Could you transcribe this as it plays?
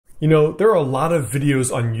You know, there are a lot of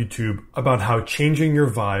videos on YouTube about how changing your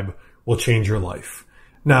vibe will change your life.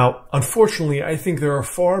 Now, unfortunately, I think there are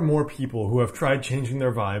far more people who have tried changing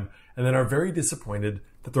their vibe and then are very disappointed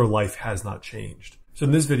that their life has not changed. So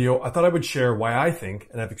in this video, I thought I would share why I think,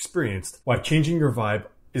 and I've experienced, why changing your vibe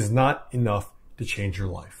is not enough to change your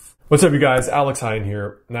life. What's up, you guys? Alex Hine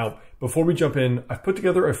here. Now, before we jump in, I've put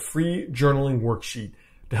together a free journaling worksheet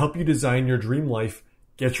to help you design your dream life,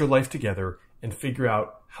 get your life together, and figure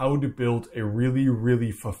out how to build a really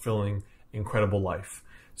fulfilling, incredible life.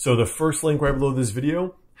 So the first link right below this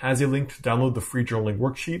video has a link to download the free journaling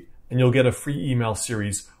worksheet, and you'll get a free email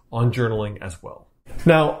series on journaling as well.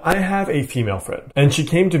 Now, I have a female friend, and she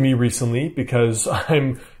came to me recently because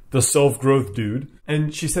I'm the self-growth dude,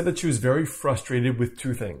 and she said that she was very frustrated with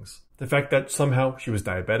two things. The fact that somehow she was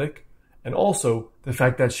diabetic, and also the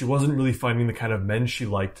fact that she wasn't really finding the kind of men she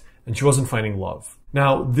liked, and she wasn't finding love.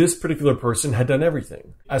 Now, this particular person had done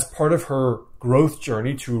everything. As part of her growth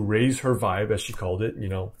journey to raise her vibe, as she called it, you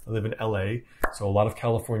know, I live in LA, so a lot of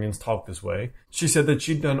Californians talk this way. She said that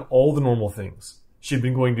she'd done all the normal things. She'd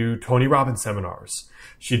been going to Tony Robbins seminars.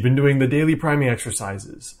 She'd been doing the daily priming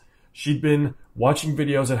exercises. She'd been watching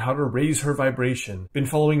videos on how to raise her vibration, been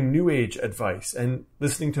following New Age advice, and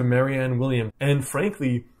listening to Marianne Williamson. And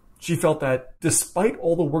frankly, she felt that despite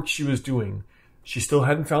all the work she was doing, she still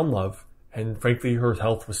hadn't found love. And frankly, her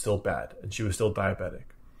health was still bad and she was still diabetic.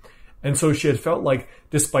 And so she had felt like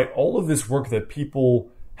despite all of this work that people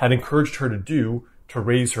had encouraged her to do to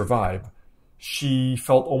raise her vibe, she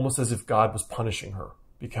felt almost as if God was punishing her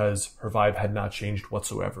because her vibe had not changed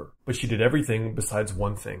whatsoever. But she did everything besides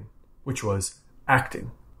one thing, which was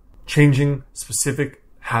acting, changing specific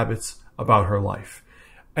habits about her life.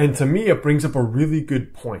 And to me, it brings up a really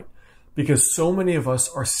good point, because so many of us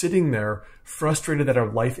are sitting there frustrated that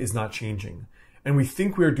our life is not changing. And we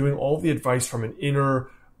think we are doing all the advice from an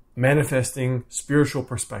inner, manifesting, spiritual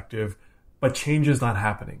perspective, but change is not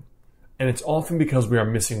happening. And it's often because we are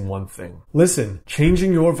missing one thing. Listen,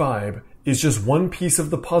 changing your vibe is just one piece of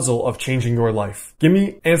the puzzle of changing your life. Give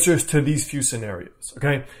me answers to these few scenarios,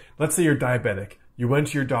 okay? Let's say you're diabetic. You went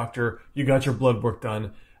to your doctor, you got your blood work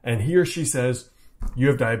done, and he or she says, you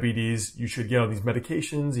have diabetes, you should get on these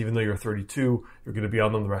medications, even though you're 32, you're going to be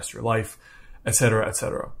on them the rest of your life, etc.,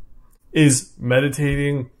 etc. Is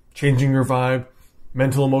meditating, changing your vibe,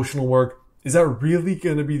 mental emotional work, is that really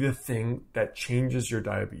going to be the thing that changes your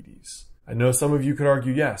diabetes? I know some of you could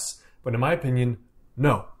argue yes, but in my opinion,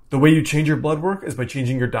 no. The way you change your blood work is by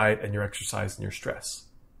changing your diet and your exercise and your stress.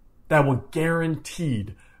 That will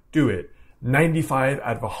guaranteed do it 95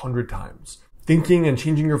 out of 100 times. Thinking and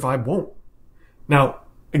changing your vibe won't. Now,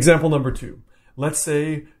 example number 2. Let's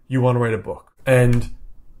say you want to write a book and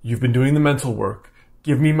you've been doing the mental work.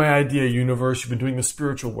 Give me my idea, universe. You've been doing the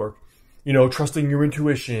spiritual work, you know, trusting your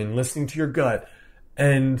intuition, listening to your gut,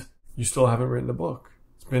 and you still haven't written a book.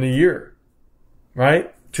 It's been a year,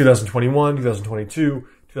 right? 2021, 2022,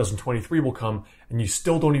 2023 will come and you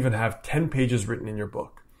still don't even have 10 pages written in your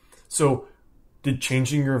book. So did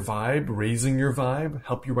changing your vibe, raising your vibe,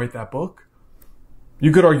 help you write that book?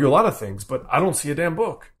 You could argue a lot of things, but I don't see a damn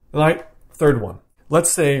book. Right? Third one.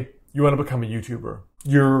 Let's say you want to become a YouTuber.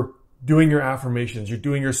 You're doing your affirmations. You're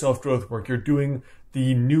doing your self-growth work. You're doing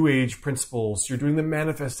the New Age principles. You're doing the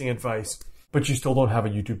manifesting advice, but you still don't have a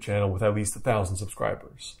YouTube channel with at least 1,000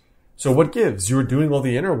 subscribers. So what gives? You were doing all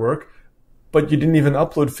the inner work, but you didn't even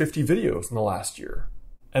upload 50 videos in the last year.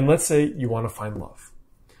 And let's say you want to find love.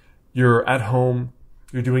 You're at home.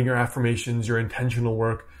 You're doing your affirmations, your intentional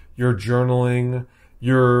work. You're journaling.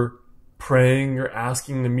 You're praying, you're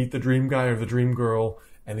asking to meet the dream guy or the dream girl,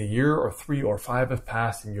 and a year or 3 or 5 have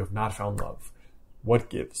passed and you have not found love. What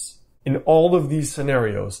gives? In all of these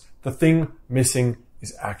scenarios, the thing missing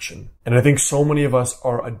is action. And I think so many of us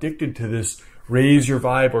are addicted to this raise your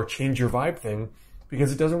vibe or change your vibe thing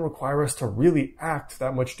because it doesn't require us to really act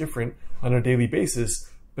that much different on a daily basis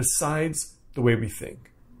besides the way we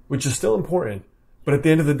think, which is still important. But at the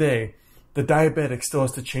end of the day, the diabetic still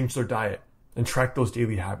has to change their diet and track those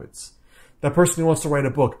daily habits. That person who wants to write a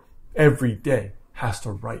book every day has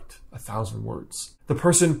to write 1,000 words. The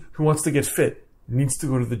person who wants to get fit needs to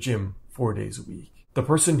go to the gym 4 days a week. The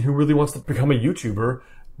person who really wants to become a YouTuber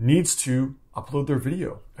needs to upload their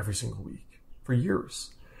video every single week for years.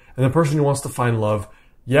 And the person who wants to find love,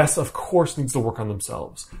 yes, of course, needs to work on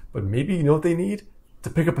themselves. But maybe you know what they need? To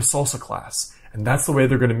pick up a salsa class. And that's the way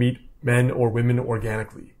they're going to meet men or women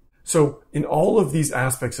organically. So in all of these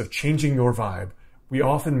aspects of changing your vibe, we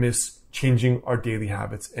often miss changing our daily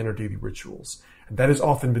habits and our daily rituals. And that has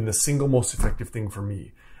often been the single most effective thing for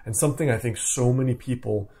me, and something I think so many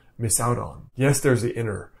people miss out on. Yes, there's the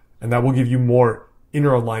inner, and that will give you more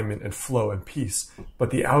inner alignment and flow and peace,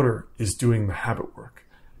 but the outer is doing the habit work.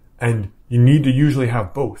 And you need to usually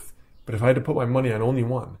have both. But if I had to put my money on only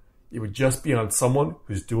one, it would just be on someone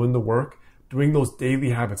who's doing the work, doing those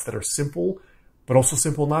daily habits that are simple, but also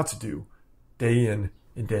simple not to do, day in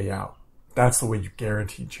and day out. That's the way you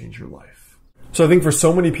guarantee change your life. So I think for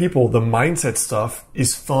so many people, the mindset stuff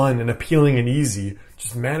is fun and appealing and easy.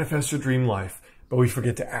 Just manifest your dream life, but we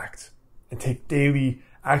forget to act and take daily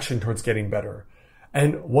action towards getting better.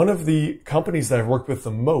 And one of the companies that I've worked with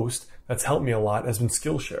the most that's helped me a lot has been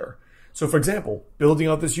Skillshare. So for example, building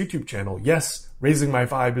out this YouTube channel, yes, raising my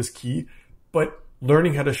vibe is key, but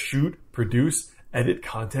learning how to shoot, produce, edit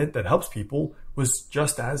content that helps people was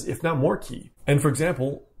just as, if not more key. And for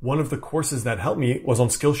example, one of the courses that helped me was on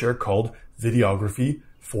Skillshare called Videography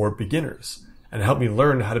for Beginners, and it helped me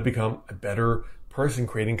learn how to become a better person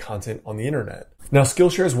creating content on the internet. Now,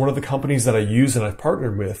 Skillshare is one of the companies that I use and I've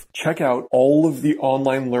partnered with. Check out all of the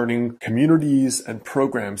online learning communities and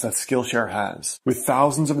programs that Skillshare has, with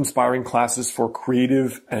thousands of inspiring classes for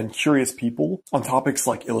creative and curious people on topics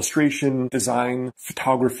like illustration, design,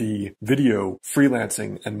 photography, video,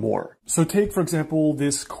 freelancing, and more. So take, for example,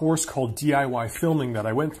 this course called DIY Filming that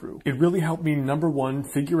I went through. It really helped me, number one,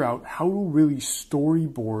 figure out how to really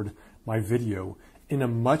storyboard my video in a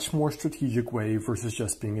much more strategic way versus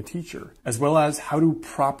just being a teacher, as well as how to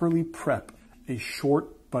properly prep a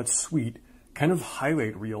short but sweet kind of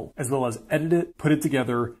highlight reel, as well as edit it, put it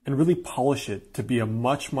together, and really polish it to be a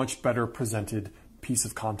much, much better presented piece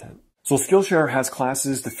of content. So Skillshare has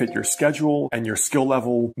classes to fit your schedule and your skill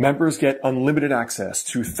level. Members get unlimited access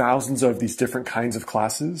to thousands of these different kinds of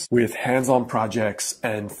classes with hands-on projects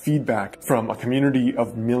and feedback from a community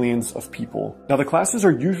of millions of people. Now, the classes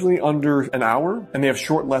are usually under an hour and they have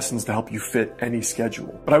short lessons to help you fit any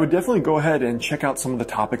schedule. But I would definitely go ahead and check out some of the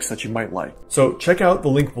topics that you might like. So check out the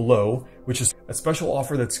link below, which is a special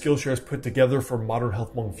offer that Skillshare has put together for Modern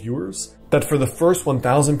Health Monk viewers, that for the first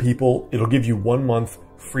 1,000 people, it'll give you 1 month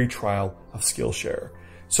free trial of Skillshare.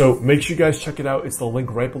 So make sure you guys check it out. It's the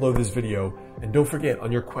link right below this video. And don't forget,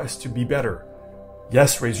 on your quest to be better,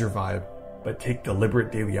 yes, raise your vibe, but take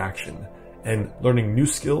deliberate daily action. And learning new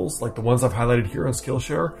skills like the ones I've highlighted here on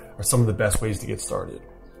Skillshare are some of the best ways to get started.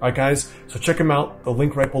 All right, guys, so check them out, the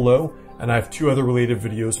link right below. And I have 2 other related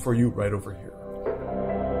videos for you right over here.